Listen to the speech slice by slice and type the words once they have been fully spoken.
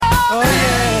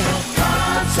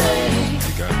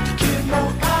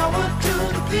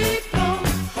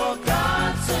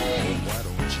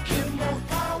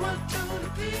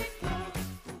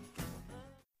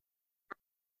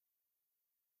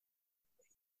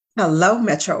Hello,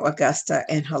 Metro Augusta,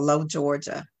 and hello,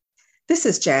 Georgia. This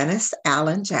is Janice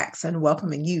Allen Jackson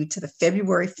welcoming you to the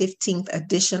February 15th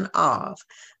edition of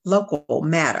Local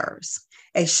Matters,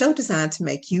 a show designed to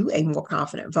make you a more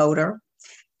confident voter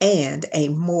and a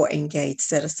more engaged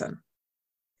citizen.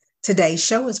 Today's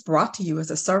show is brought to you as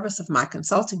a service of my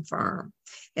consulting firm,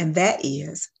 and that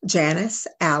is Janice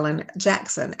Allen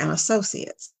Jackson and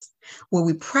Associates, where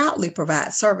we proudly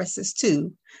provide services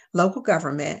to local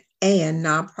government and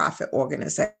nonprofit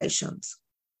organizations.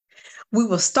 We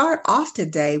will start off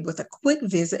today with a quick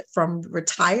visit from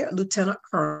retired Lieutenant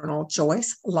Colonel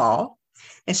Joyce Law,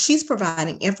 and she's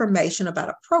providing information about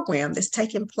a program that's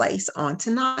taking place on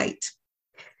tonight.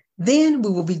 Then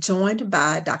we will be joined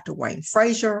by Dr. Wayne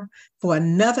Frazier for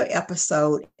another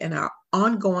episode in our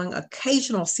ongoing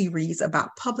occasional series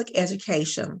about public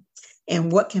education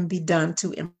and what can be done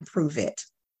to improve it.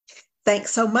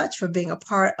 Thanks so much for being a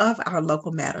part of our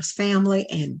Local Matters family,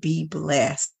 and be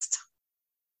blessed.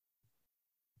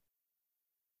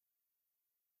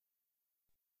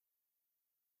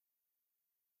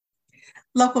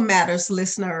 Local Matters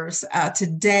listeners,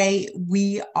 today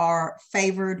we are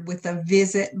favored with a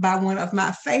visit by one of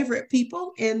my favorite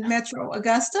people in Metro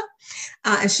Augusta,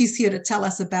 and she's here to tell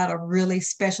us about a really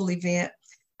special event.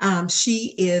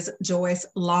 She is Joyce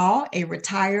Law, a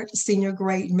retired senior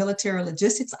grade military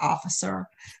logistics officer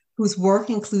whose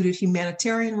work included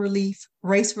humanitarian relief,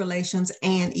 race relations,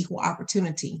 and equal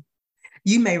opportunity.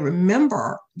 You may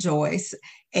remember Joyce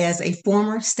as a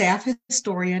former staff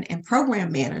historian and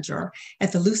program manager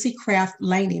at the Lucy Craft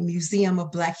Laney Museum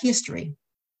of Black History.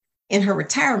 In her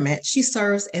retirement, she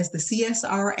serves as the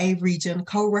CSRA Region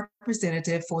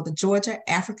Co-Representative for the Georgia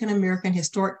African American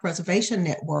Historic Preservation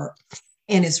Network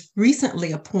and is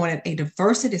recently appointed a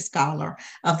Diversity Scholar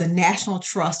of the National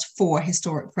Trust for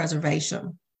Historic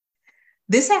Preservation.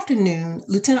 This afternoon,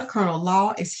 Lieutenant Colonel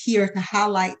Law is here to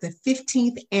highlight the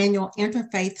 15th Annual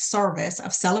Interfaith Service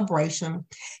of Celebration,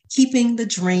 Keeping the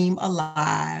Dream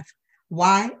Alive,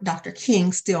 Why Dr.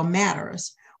 King Still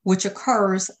Matters, which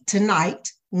occurs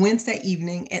tonight, Wednesday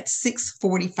evening at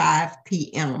 6:45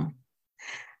 p.m.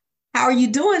 How are you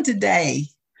doing today?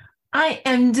 I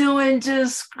am doing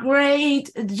just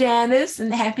great, Janice,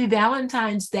 and happy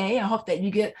Valentine's Day. I hope that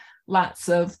you get lots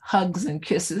of hugs and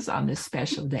kisses on this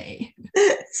special day.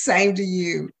 Same to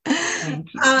you. Thank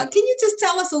you. Can you just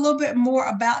tell us a little bit more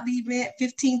about the event,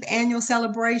 15th annual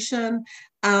celebration?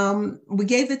 We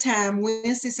gave the time,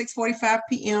 Wednesday, 6:45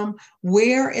 p.m.,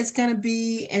 where it's going to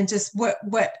be, and just what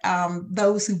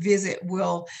those who visit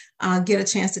will get a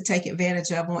chance to take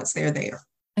advantage of once they're there.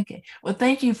 Okay. Well,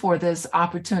 thank you for this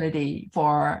opportunity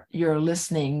for your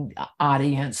listening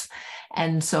audience.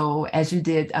 And so, as you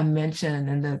did mention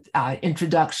in the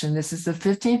introduction, this is the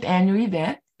 15th annual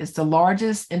event. It's the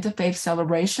largest interfaith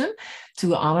celebration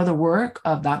to honor the work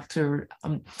of Dr.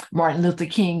 Martin Luther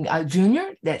King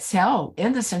Jr. that's held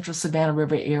in the Central Savannah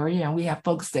River area. And we have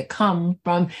folks that come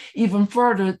from even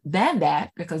further than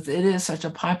that because it is such a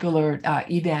popular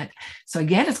event. So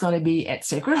again, it's going to be at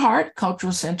Sacred Heart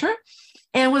Cultural Center.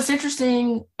 And what's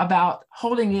interesting about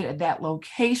holding it at that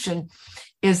location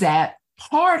is that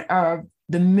part of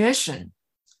the mission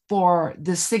for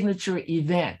the signature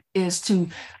event is to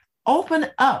open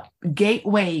up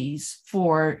gateways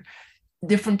for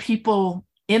different people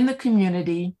in the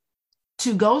community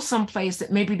to go someplace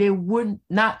that maybe they would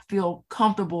not feel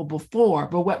comfortable before.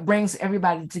 But what brings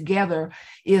everybody together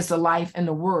is the life and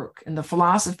the work and the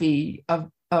philosophy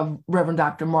of Reverend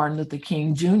Dr. Martin Luther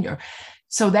King Jr.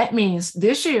 So that means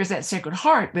this year is at Sacred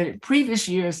Heart, but in previous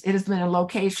years, it has been in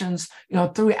locations,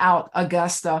 throughout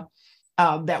Augusta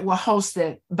that were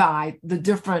hosted by the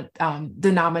different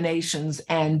denominations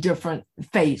and different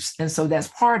faiths. And so that's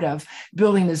part of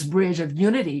building this bridge of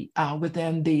unity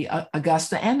within the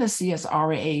Augusta and the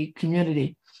CSRA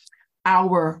community.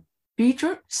 Our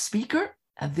featured speaker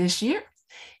this year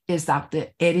is Dr.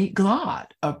 Eddie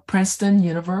Glaude of Princeton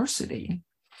University.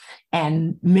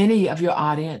 And many of your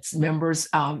audience members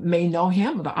may know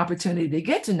him, or the opportunity to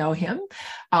get to know him,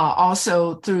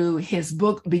 also through his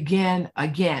book, Begin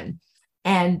Again.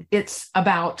 And it's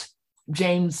about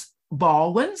James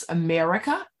Baldwin's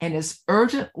America and his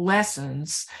urgent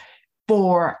lessons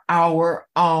for our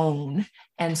own.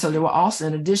 And so there will also,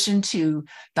 in addition to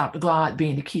Dr. Glaude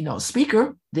being the keynote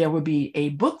speaker, there will be a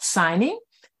book signing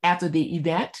after the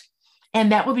event.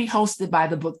 And that will be hosted by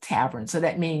the Book Tavern. So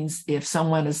that means if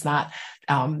someone is not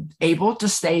able to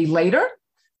stay later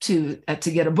to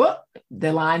get a book,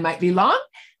 the line might be long,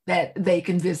 that they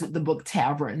can visit the Book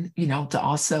Tavern,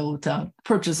 to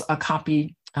purchase a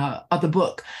copy of the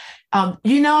book.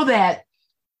 That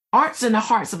Arts in the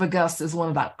Hearts of Augusta is one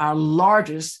of our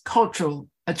largest cultural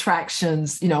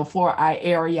attractions, for our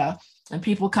area. And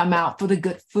people come out for the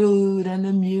good food and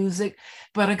the music.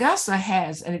 But Augusta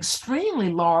has an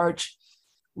extremely large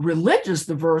religious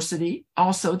diversity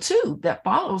also too, that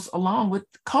follows along with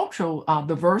cultural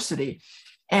diversity.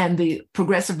 And the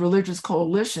Progressive Religious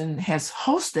Coalition has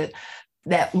hosted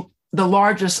the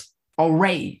largest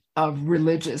array of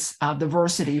religious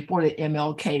diversity for the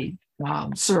MLK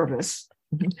service.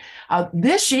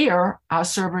 This year, our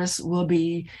service will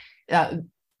be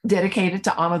dedicated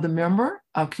to honor the member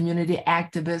of community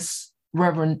activist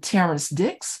Reverend Terrence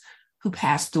Dix, who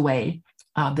passed away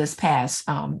this past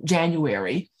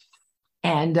January.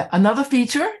 And another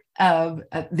feature of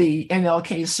the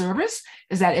MLK service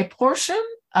is that a portion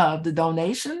of the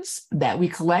donations that we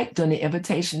collect during the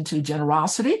Invitation to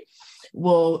Generosity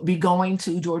will be going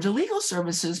to Georgia Legal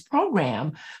Services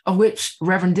program, of which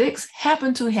Reverend Dix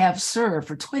happened to have served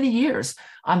for 20 years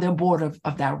on their board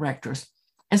of directors.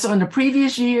 And so in the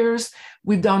previous years,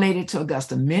 we've donated to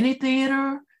Augusta Mini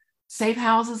Theater, Safe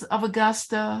Houses of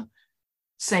Augusta,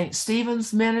 St.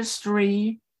 Stephen's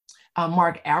Ministry,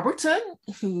 Mark Alberton,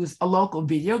 who's a local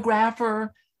videographer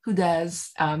who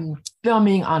does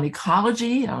filming on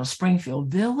ecology in Springfield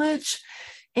Village.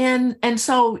 And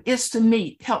so it's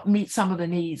to help meet some of the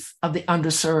needs of the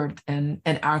underserved in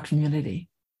our community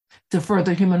to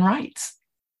further human rights.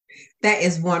 That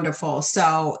is wonderful.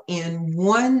 So in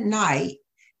one night,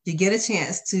 you get a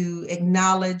chance to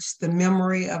acknowledge the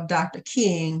memory of Dr.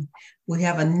 King. We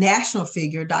have a national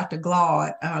figure, Dr.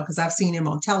 Glaude, because I've seen him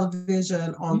on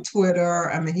television, on Twitter.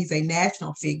 I mean, he's a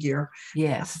national figure.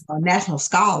 Yes. A national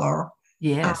scholar.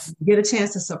 Yes. You get a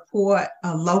chance to support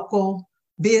a local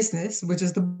business, which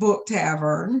is the Book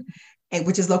Tavern,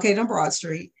 which is located on Broad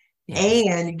Street. Yes.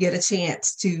 And you get a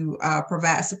chance to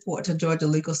provide support to Georgia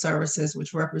Legal Services,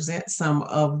 which represents some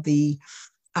of the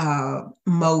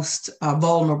most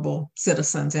vulnerable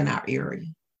citizens in our area.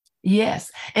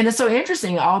 Yes. And it's so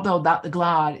interesting, although Dr.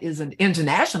 Glaude is an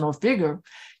international figure,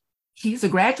 he's a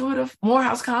graduate of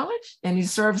Morehouse College, and he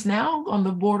serves now on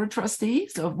the board of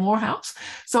trustees of Morehouse.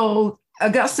 So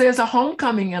Augusta is a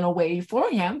homecoming in a way for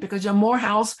him, because your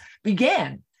Morehouse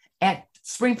began at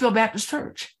Springfield Baptist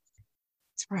Church.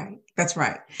 That's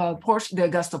right. The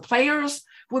Augusta Players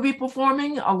will be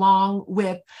performing along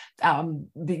with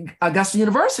the Augusta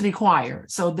University Choir.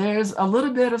 So there's a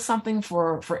little bit of something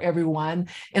for everyone,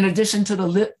 in addition to the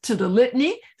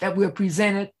litany that we're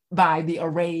presented by the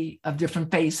array of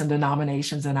different faiths and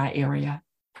denominations in our area.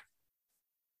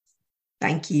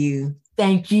 Thank you.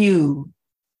 Thank you.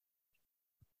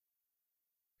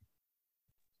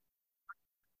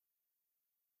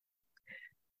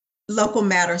 Local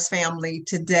Matters family,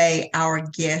 today our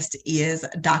guest is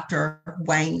Dr.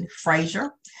 Wayne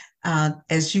Frazier.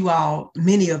 As you all,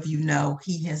 many of you know,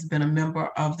 he has been a member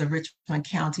of the Richmond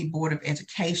County Board of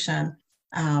Education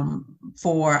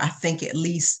for, I think, at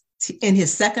least in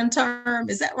his second term.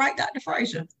 Is that right, Dr.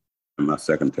 Frazier? In my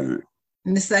second term.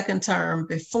 In the second term.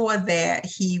 Before that,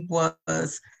 he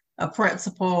was a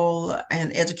principal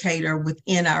and educator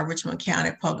within our Richmond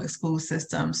County public school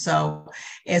system. So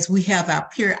as we have our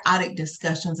periodic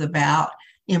discussions about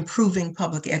improving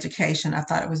public education, I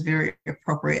thought it was very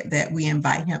appropriate that we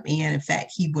invite him in. In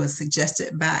fact, he was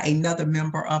suggested by another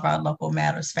member of our Local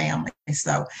Matters family.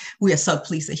 So we are so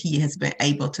pleased that he has been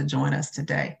able to join us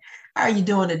today. How are you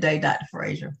doing today, Dr.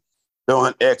 Frazier?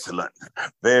 Doing excellent.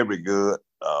 Very good.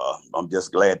 I'm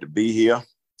just glad to be here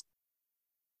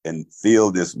and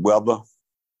feel this weather.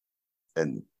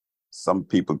 And some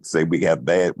people say we have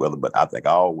bad weather, but I think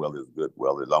all weather is good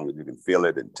weather, as long as you can feel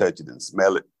it and touch it and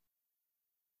smell it.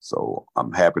 So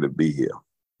I'm happy to be here.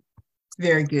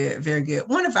 Very good, very good.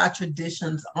 One of our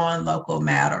traditions on Local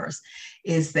Matters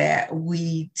is that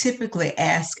we typically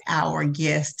ask our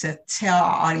guests to tell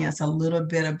our audience a little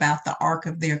bit about the arc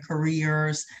of their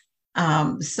careers.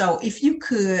 So if you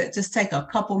could just take a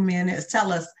couple minutes,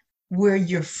 tell us where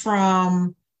you're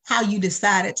from, how you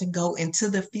decided to go into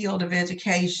the field of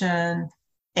education,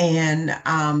 and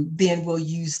then we'll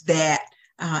use that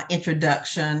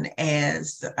introduction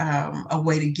as a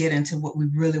way to get into what we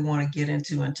really want to get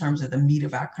into in terms of the meat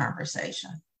of our conversation.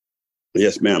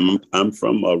 Yes, ma'am. I'm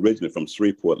originally from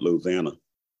Shreveport, Louisiana.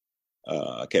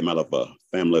 I came out of a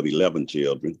family of 11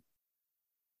 children.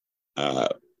 I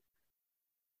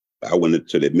went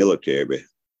into the military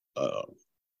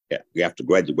after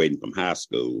graduating from high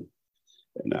school,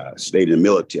 and I stayed in the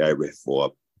military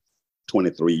for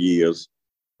 23 years.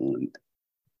 And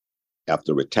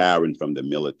after retiring from the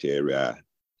military, I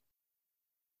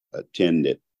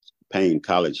attended Payne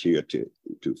College here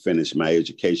to finish my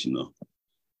educational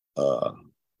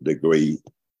degree.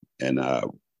 And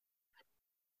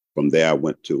from there, I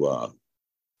went to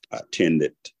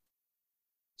attended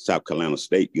South Carolina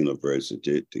State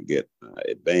University to get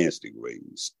advanced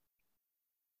degrees.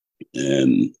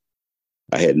 And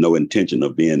I had no intention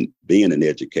of being an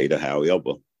educator.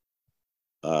 However,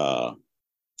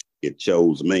 it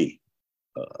chose me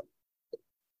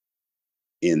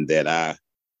in that I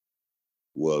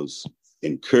was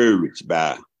encouraged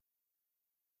by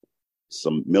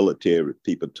some military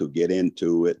people to get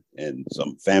into it and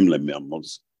some family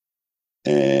members.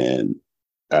 And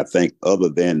I think other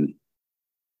than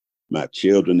my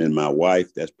children and my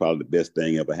wife, that's probably the best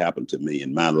thing ever happened to me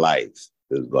in my life,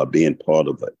 is being part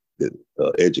of it,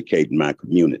 educating my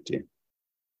community.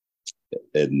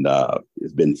 And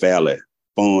it's been fairly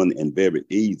fun and very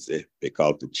easy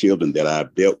because the children that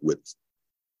I've dealt with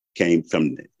came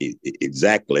from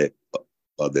exactly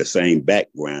the same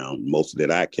background most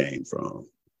that I came from.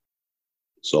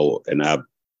 So, and I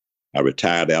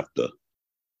retired after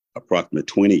approximately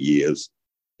 20 years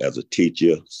as a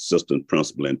teacher, assistant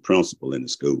principal, and principal in the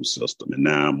school system. And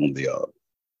now I'm on the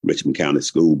Richmond County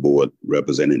School Board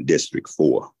representing District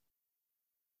 4.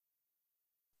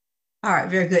 All right,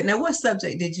 very good. Now, what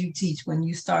subject did you teach when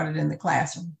you started in the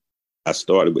classroom? I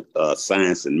started with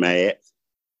science and math.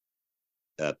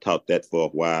 I taught that for a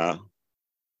while.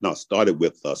 No, I started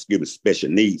with special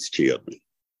needs children.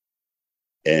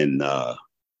 And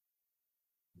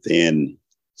then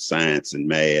science and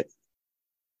math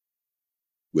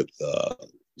with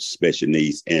special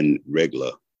needs and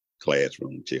regular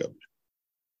classroom children.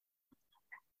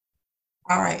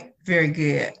 All right, very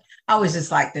good. I would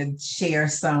just like to share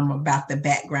some about the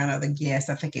background of the guest.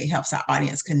 I think it helps our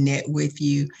audience connect with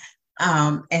you.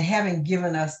 And having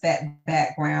given us that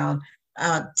background,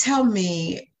 tell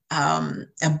me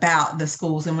about the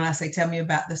schools. And when I say tell me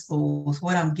about the schools,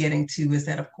 what I'm getting to is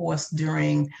that, of course,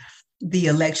 during the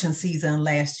election season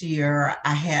last year,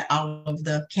 I had all of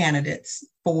the candidates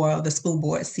for the school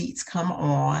board seats come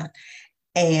on,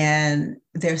 and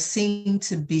there seemed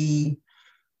to be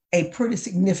a pretty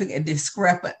significant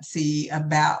discrepancy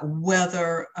about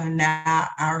whether or not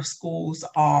our schools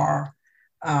are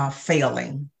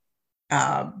failing.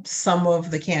 Some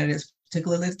of the candidates,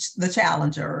 particularly the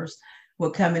challengers,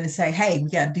 would come in and say, hey, we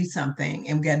got to do something,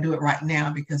 and we got to do it right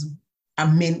now because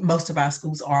most of our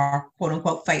schools are, quote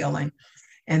unquote, failing.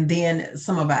 And then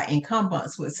some of our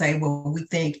incumbents would say, well, we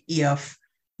think if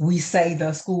we say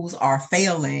the schools are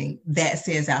failing, that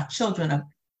says that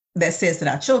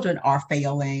our children are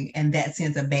failing, and that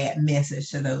sends a bad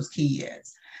message to those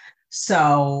kids.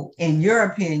 So in your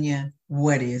opinion,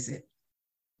 what is it?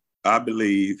 I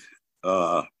believe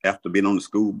after being on the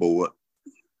school board,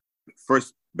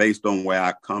 first, based on where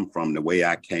I come from, the way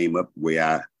I came up, where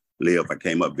I live, I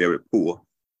came up very poor,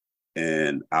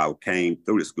 and I came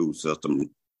through the school system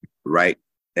right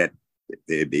at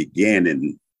the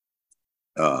beginning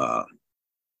of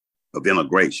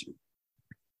integration.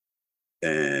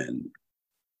 And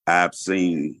I've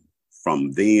seen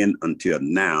from then until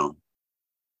now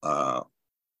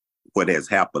what has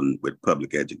happened with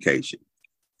public education.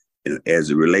 And as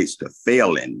it relates to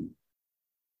failing,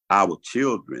 our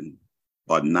children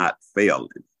are not failing.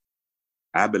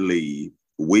 I believe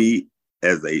we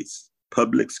as a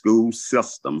public school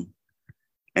system,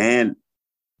 and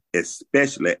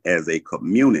especially as a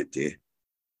community,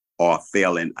 are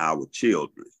failing our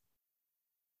children.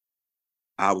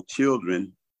 Our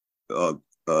children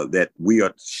that we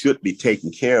should be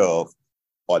taking care of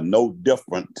are no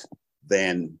different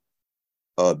than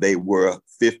they were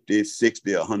 50,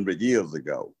 60, 100 years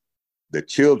ago. The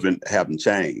children haven't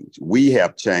changed. We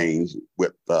have changed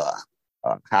with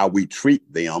how we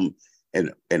treat them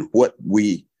and what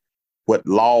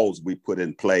laws we put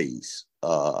in place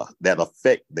that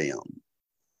affect them.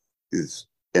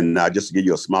 And I'll just give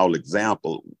you a small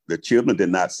example. The children did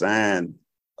not sign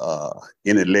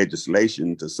any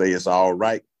legislation to say it's all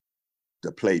right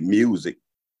to play music,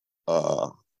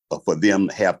 for them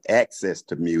to have access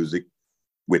to music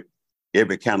with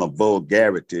every kind of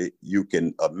vulgarity you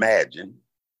can imagine.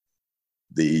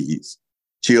 These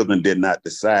children did not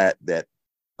decide that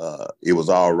it was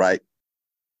all right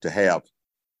to have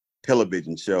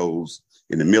television shows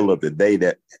in the middle of the day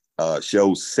that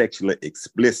shows sexually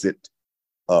explicit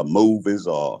movies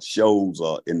or shows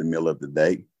in the middle of the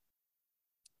day.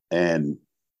 And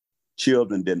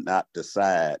children did not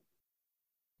decide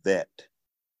that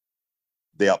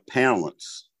their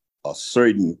parents, or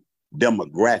certain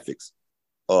demographics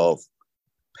of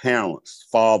parents,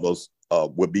 fathers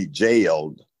would be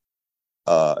jailed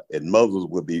and mothers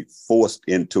would be forced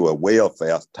into a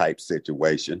welfare type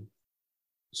situation.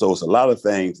 So it's a lot of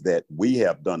things that we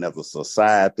have done as a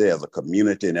society, as a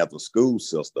community, and as a school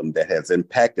system that has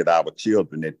impacted our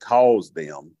children, that caused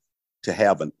them to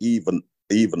have an even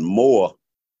more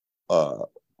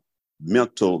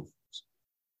mental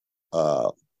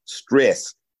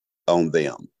stress on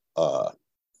them.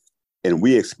 And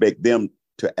we expect them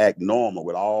to act normal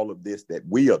with all of this that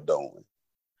we are doing.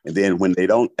 And then when they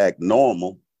don't act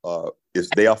normal, it's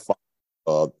their fault.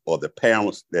 Or the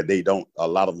parents that a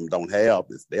lot of them don't have,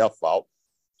 it's their fault.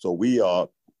 So we are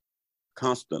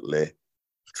constantly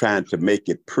trying to make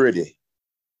it pretty,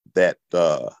 that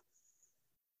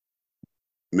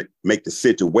make the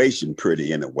situation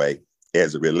pretty in a way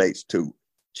as it relates to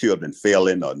children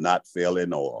failing or not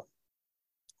failing, or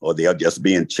they're just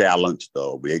being challenged,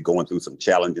 or we're going through some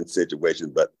challenging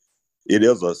situations. But it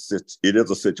is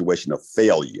a situation of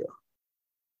failure.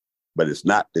 But it's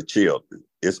not the children.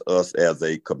 It's us as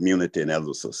a community and as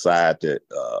a society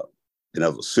and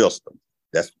as a system.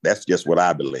 That's just what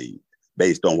I believe,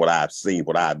 based on what I've seen,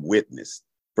 what I've witnessed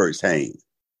firsthand.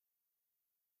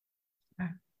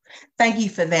 Thank you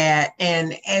for that.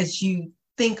 And as you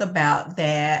think about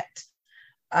that,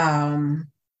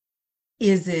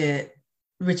 is it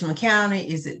Richmond County?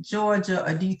 Is it Georgia?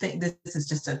 Or do you think this is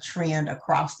just a trend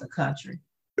across the country?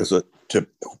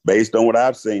 Based on what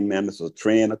I've seen, ma'am, it's a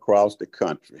trend across the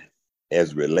country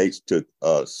as relates to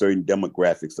certain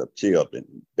demographics of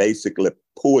children, basically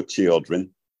poor children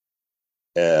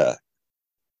and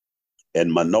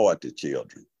minority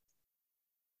children.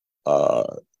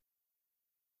 And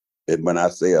when I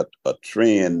say a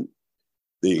trend,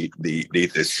 the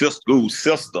school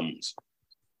systems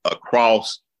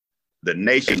across the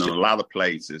nation in a lot of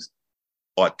places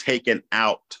are taken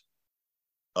out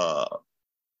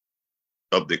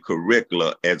of the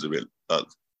curricula as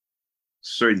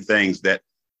certain things that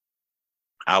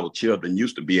our children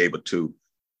used to be able to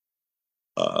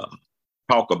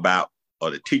talk about,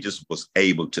 or the teachers was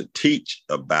able to teach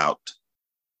about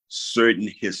certain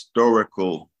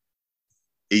historical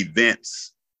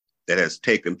events that has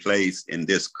taken place in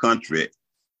this country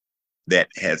that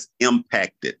has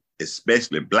impacted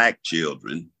especially Black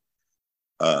children,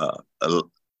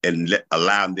 and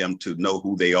allowing them to know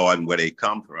who they are and where they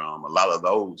come from. A lot of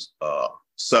those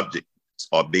subjects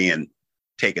are being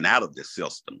taken out of the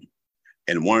system.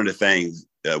 And one of the things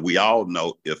we all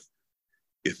know,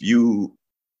 if you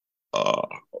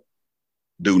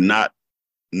do not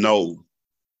know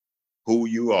who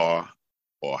you are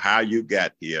or how you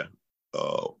got here,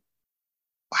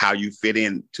 how you fit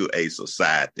into a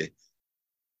society,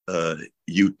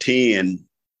 you tend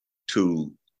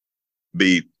to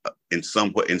be in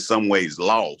some ways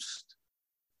lost.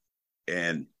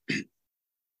 And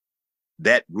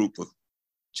that group of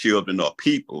children or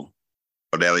people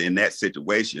that are in that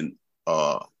situation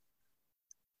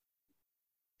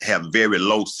have very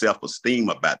low self-esteem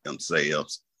about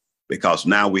themselves, because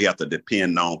now we have to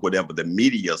depend on whatever the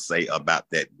media say about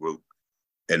that group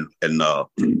and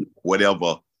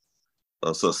whatever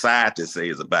society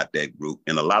says about that group.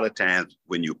 And a lot of times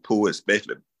when you're poor,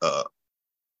 especially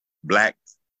Black,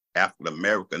 African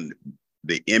American,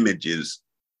 the images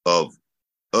of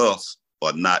us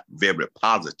are not very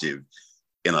positive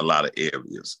in a lot of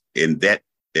areas. And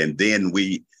then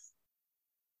we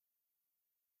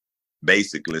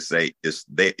basically say it's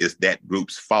that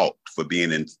group's fault for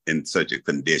being in such a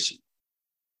condition.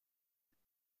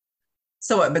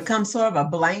 So it becomes sort of a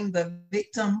blame the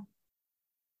victim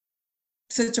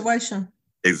situation.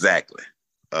 Exactly.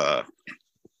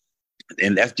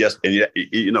 And that's just, and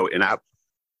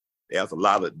there's a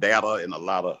lot of data and a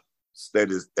lot of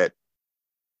studies that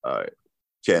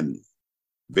can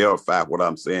verify what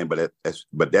I'm saying, but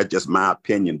that's just my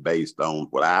opinion based on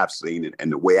what I've seen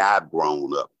and the way I've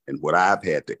grown up and what I've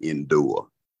had to endure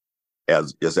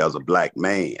as a Black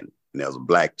man and as a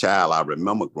Black child. I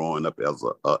remember growing up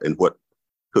in what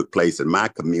took place in my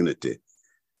community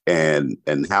and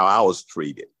how I was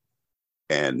treated.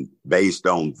 And based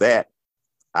on that,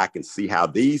 I can see how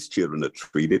these children are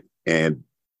treated, and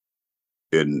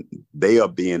they are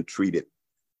being treated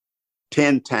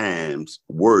 10 times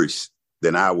worse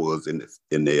than I was in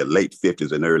the late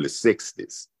 50s and early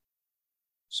 60s.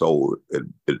 So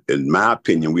in my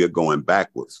opinion, we are going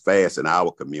backwards fast in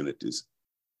our communities.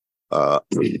 And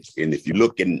if you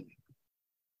look in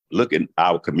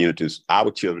our communities,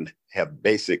 our children have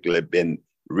basically been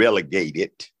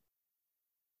relegated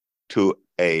to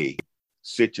a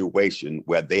situation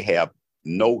where they have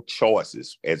no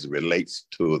choices as it relates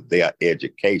to their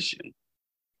education.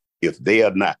 If they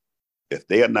are not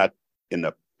in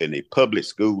a public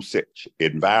school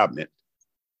environment,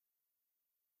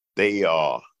 they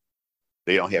don't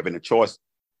have any choice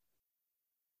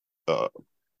but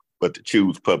to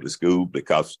choose public school,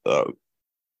 because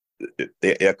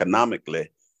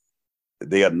economically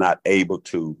they are not able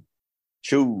to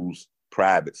choose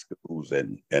private schools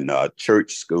and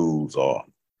church schools or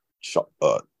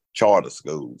charter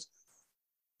schools,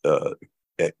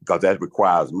 because that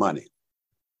requires money.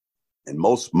 And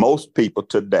most people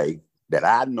today that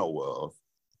I know of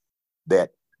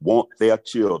that want their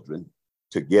children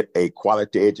to get a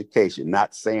quality education,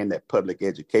 not saying that public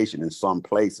education in some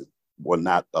places will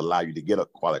not allow you to get a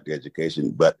quality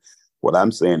education, but what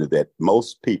I'm saying is that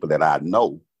most people that I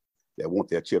know that want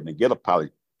their children to get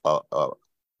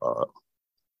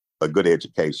a good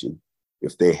education,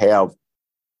 if they have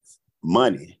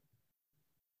money,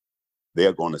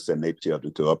 they're going to send their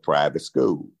children to a private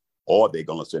school, or they're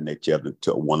going to send their children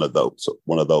to one of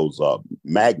those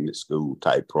magnet school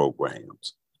type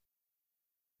programs.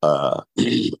 But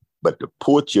the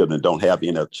poor children don't have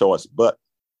any choice but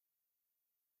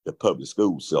the public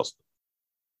school system.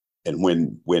 And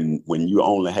when you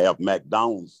only have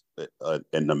McDonald's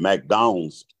and the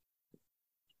McDonald's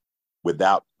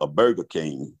without a Burger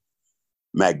King,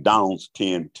 McDonald's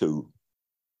tend to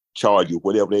charge you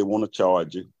whatever they want to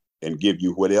charge you and give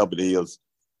you whatever it is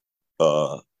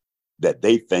that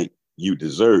they think you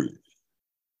deserve.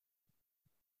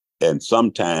 And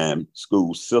sometimes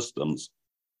school systems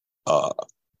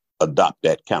adopt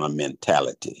that kind of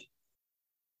mentality.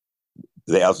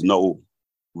 There's no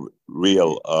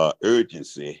real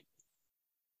urgency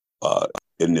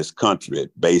in this country,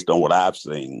 based on what I've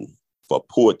seen, for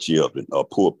poor children or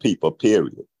poor people,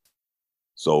 period.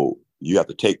 So you have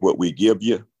to take what we give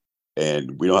you,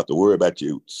 and we don't have to worry about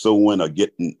you suing or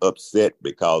getting upset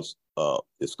because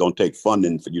it's going to take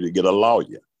funding for you to get a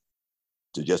lawyer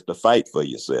to fight for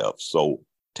yourself. So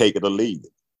take it or leave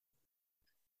it.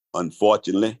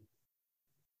 Unfortunately,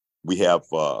 we have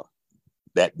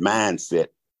that mindset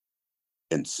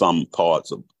in some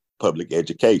parts of public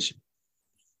education.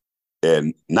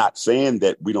 And not saying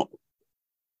that we don't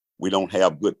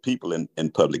have good people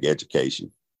in public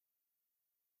education.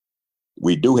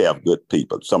 We do have good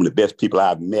people. Some of the best people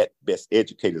I've met, best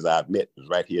educators I've met, is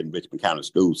right here in Richmond County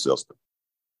school system.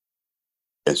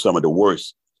 And some of the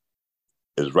worst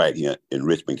is right here in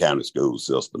Richmond County school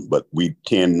system. But we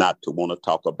tend not to want to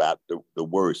talk about the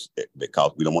worst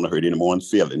because we don't want to hurt anyone's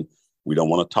feeling. We don't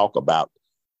want to talk about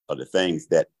the things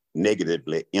that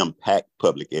negatively impact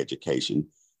public education,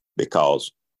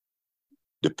 because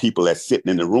the people that's sitting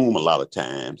in the room a lot of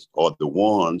times are the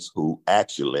ones who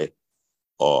actually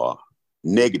are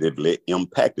negatively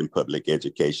impacting public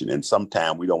education. And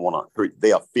sometimes we don't want to hurt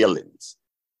their feelings.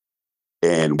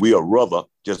 And we'll rather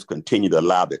just continue to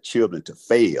allow the children to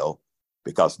fail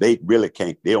because they really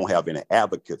can't, they don't have any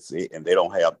advocacy and they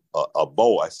don't have a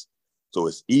voice. So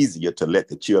it's easier to let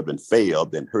the children fail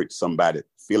than hurt somebody's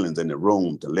feelings in the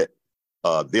room, to let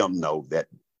them know that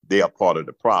they are part of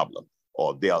the problem,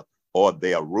 or their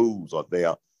rules or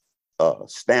their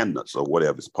standards or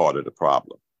whatever is part of the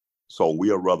problem. So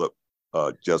we'll rather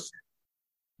just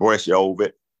brush over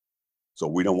it. So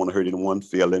we don't want to hurt anyone's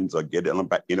feelings or get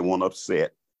anyone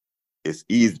upset. It's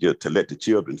easier to let the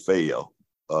children fail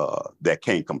that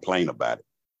can't complain about it.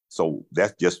 So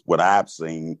that's just what I've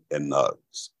seen in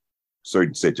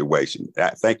certain situations. I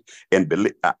think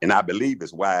and I believe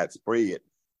it's widespread.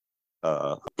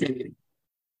 And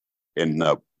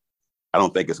I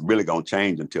don't think it's really going to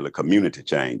change until the community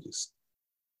changes.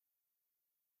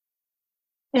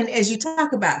 And as you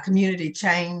talk about community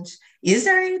change, is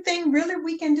there anything really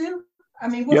we can do? I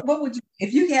mean, what would you,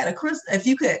 if you had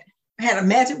a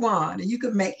magic wand and you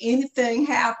could make anything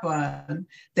happen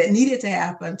that needed to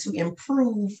happen to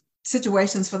improve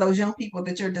situations for those young people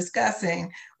that you're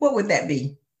discussing, what would that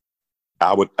be?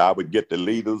 I would get the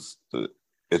leaders, the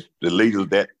leaders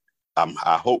that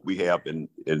I hope we have in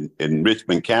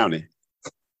Richmond County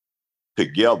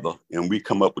together, and we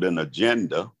come up with an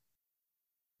agenda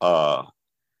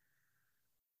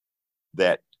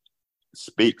that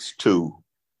speaks to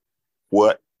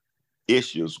what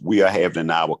issues we are having in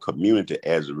our community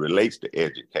as it relates to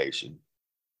education,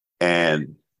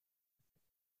 and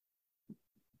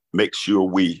make sure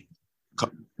we,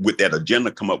 with that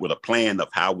agenda, come up with a plan of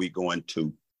how are we going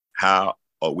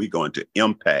to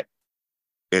impact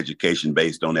education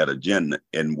based on that agenda.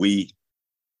 And we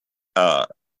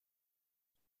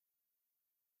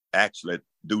actually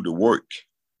do the work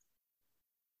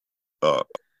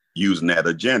using that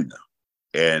agenda.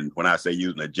 And when I say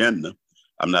using agenda,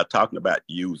 I'm not talking about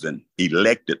using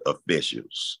elected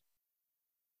officials.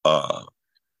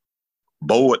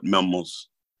 Board members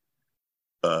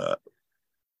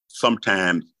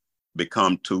sometimes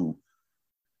become too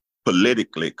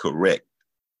politically correct,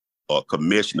 or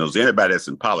commissioners, anybody that's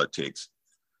in politics,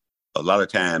 a lot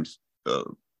of times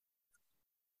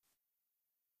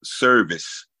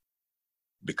service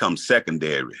becomes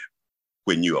secondary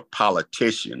when you're a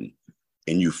politician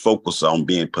and you focus on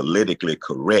being politically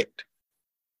correct.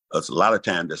 Because a lot of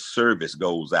times the service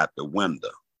goes out the window.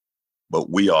 But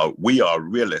we are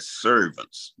really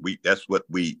servants. That's what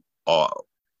we are.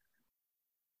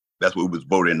 That's what we was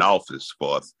voted in office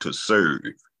for, to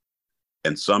serve.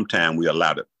 And sometimes we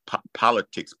allow the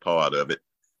politics part of it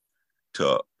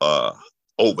to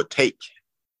overtake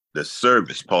the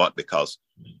service part, because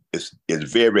it's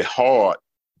very hard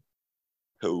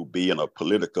to be in a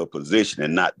political position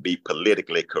and not be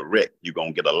politically correct. You're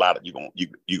gonna get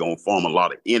you're gonna form a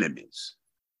lot of enemies,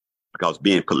 because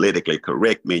being politically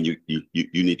correct means you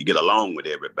need to get along with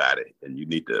everybody, and you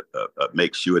need to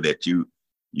make sure that you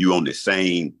on the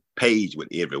same page with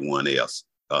everyone else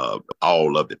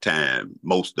all of the time,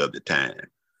 most of the time.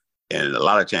 And a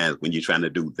lot of times when you're trying to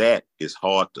do that, it's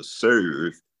hard to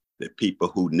serve the people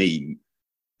who need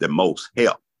the most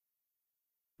help,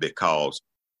 because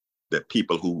the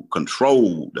people who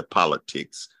control the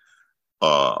politics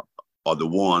are the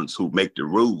ones who make the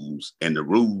rules, and the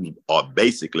rules are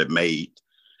basically made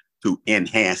to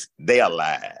enhance their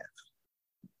lives.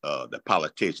 The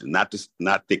politicians,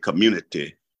 not the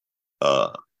community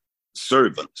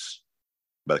servants,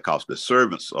 but because the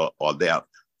servants are there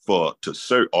to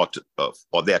serve,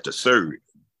 or there to serve,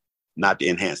 not to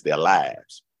enhance their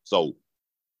lives. So,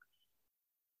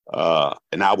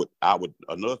 and I would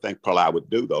another thing probably I would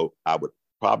do, though, I would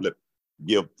probably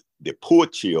give the poor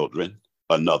children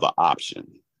another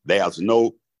option. There's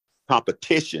no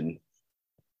competition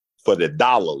for the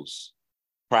dollars,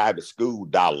 private school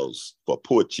dollars for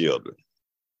poor children.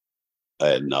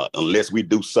 And unless we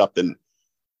do something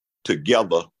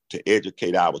together to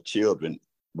educate our children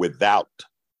without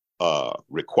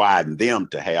requiring them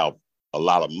to have a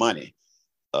lot of money,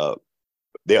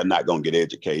 they're not going to get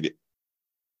educated.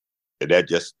 And that's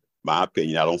just my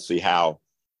opinion. I don't see how,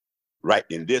 right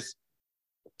in this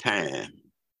time,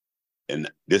 in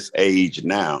this age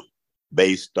now,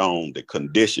 based on the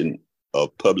condition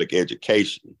of public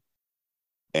education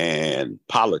and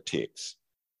politics,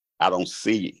 I don't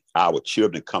see our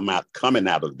children coming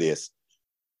out of this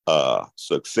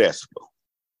successful.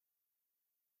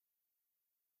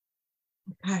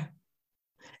 Okay.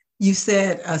 You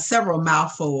said several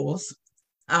mouthfuls.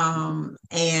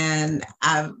 And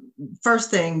first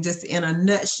thing, just in a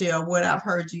nutshell, what I've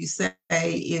heard you say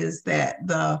is that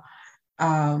the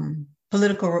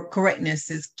political correctness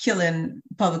is killing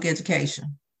public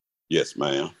education. Yes,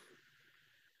 ma'am.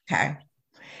 Okay.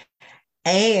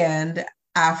 And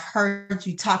I've heard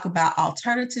you talk about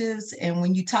alternatives. And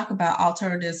when you talk about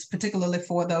alternatives, particularly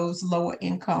for those lower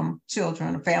income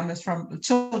children,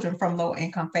 children from lower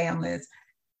income families,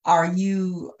 are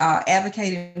you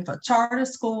advocating for charter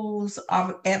schools?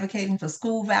 Are advocating for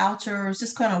school vouchers?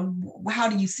 Just kind of, how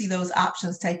do you see those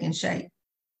options taking shape?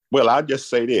 Well, I'll just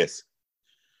say this: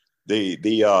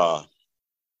 the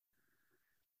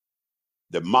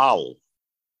model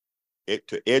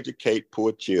to educate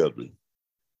poor children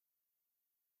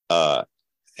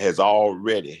has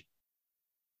already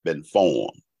been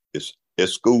formed.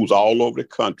 There's schools all over the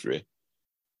country.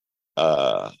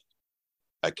 I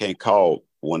can't call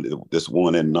this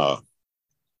one in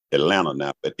Atlanta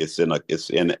now, but it's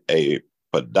in a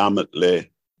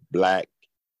predominantly Black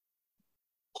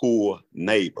poor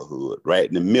neighborhood, right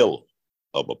in the middle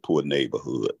of a poor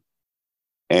neighborhood.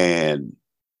 And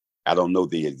I don't know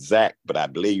the exact, but I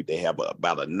believe they have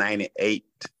about a 98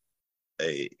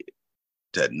 to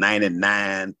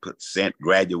 99%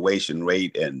 graduation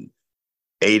rate, and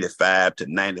 85 to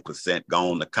 90%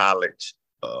 going to college,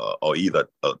 or either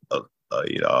a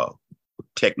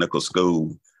technical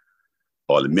school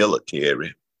or the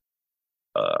military.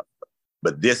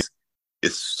 But this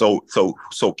is so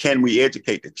can we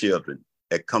educate the children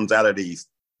that comes out of these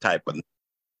type of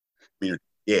communities?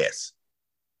 Yes.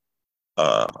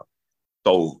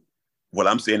 So what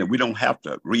I'm saying is we don't have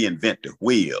to reinvent the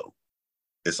wheel.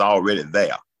 It's already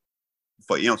there.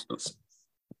 For instance,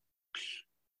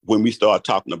 when we start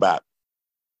talking about,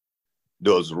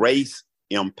 does race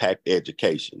impact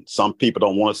education? Some people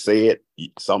don't want to say it.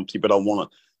 Some people don't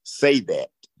want to say that,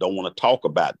 don't want to talk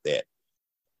about that.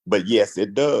 But yes,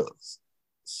 it does.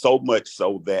 So much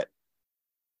so that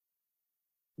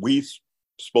we're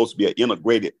supposed to be an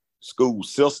integrated school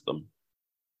system,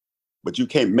 but you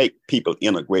can't make people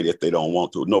integrate if they don't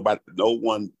want to. No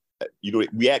one,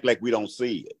 we act like we don't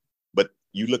see it. But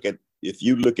if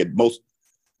you look at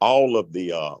all of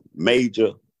the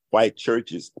major white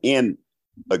churches in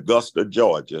Augusta,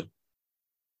 Georgia,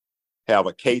 have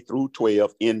a K through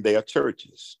 12 in their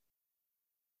churches.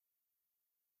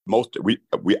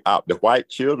 The white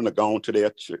children are going to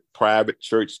their private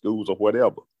church schools or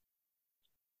whatever.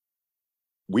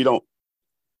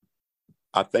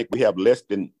 I think we have less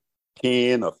than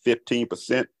 10 or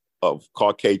 15% of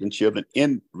Caucasian children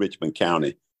in Richmond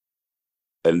County.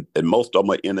 And most of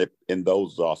them are in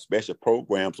those special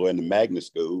programs or in the magnet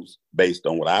schools, based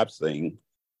on what I've seen.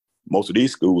 Most of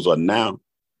these schools are now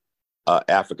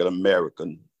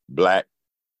African-American, Black,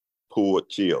 poor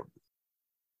children.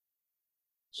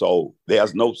 So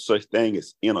there's no such thing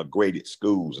as integrated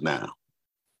schools now.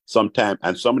 Sometimes,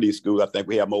 and some of these schools, I think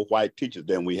we have more white teachers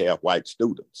than we have white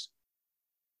students.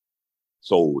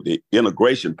 So the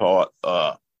integration part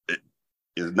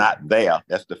is not there.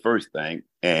 That's the first thing.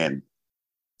 And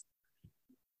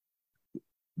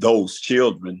those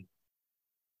children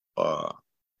are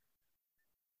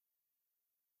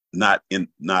not in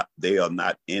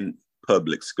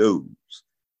public schools.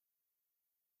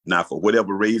 Now, for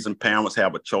whatever reason, parents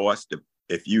have a choice to,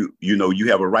 if you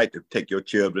have a right to take your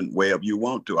children wherever you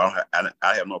want to. I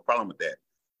have no problem with that.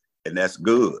 And that's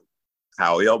good.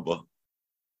 However,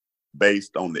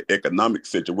 based on the economic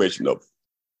situation of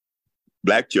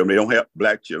Black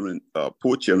children,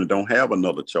 poor children don't have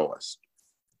another choice.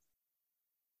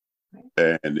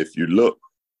 And if you look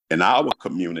in our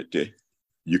community,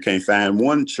 you can't find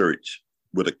one church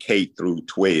with a K through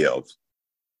 12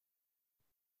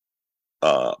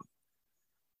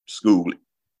 school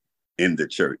in the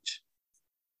church.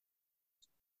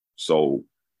 So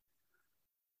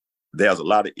there's a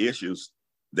lot of issues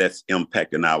that's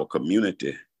impacting our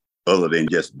community other than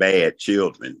just bad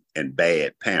children and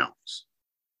bad parents.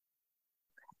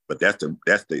 But that's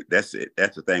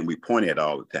the thing we point at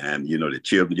all the time. The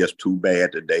children just too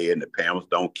bad today and the parents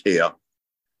don't care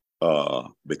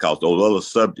because those other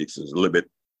subjects is a little bit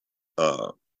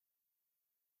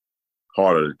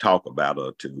harder to talk about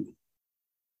or to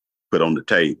put on the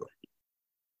table.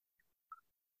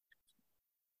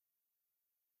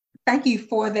 Thank you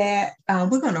for that.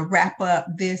 We're going to wrap up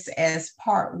this as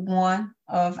part one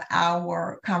of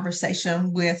our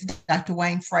conversation with Dr.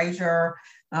 Wayne Frazier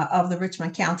of the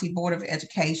Richmond County Board of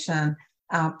Education.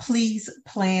 Please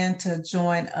plan to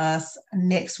join us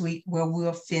next week where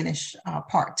we'll finish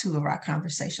part two of our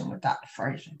conversation with Dr.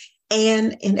 Frazier.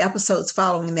 And in episodes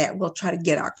following that, we'll try to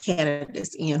get our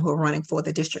candidates in who are running for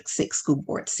the District 6 school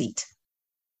board seat.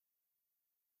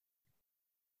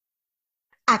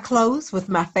 I close with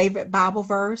my favorite Bible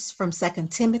verse from 2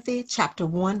 Timothy chapter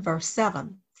 1, verse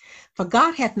 7. For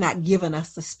God hath not given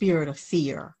us the spirit of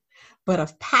fear, but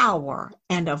of power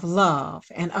and of love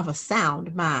and of a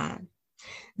sound mind.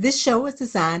 This show is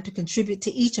designed to contribute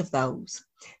to each of those,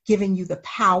 giving you the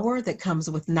power that comes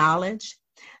with knowledge,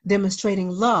 demonstrating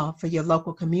love for your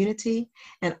local community,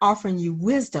 and offering you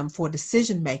wisdom for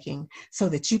decision-making so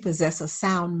that you possess a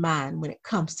sound mind when it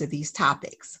comes to these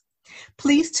topics.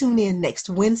 Please tune in next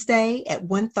Wednesday at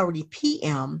 1:30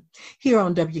 p.m. here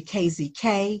on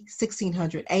WKZK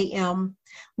 1600 AM,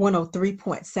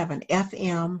 103.7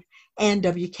 FM, and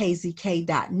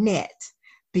WKZK.net,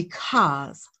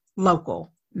 because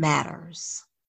local matters.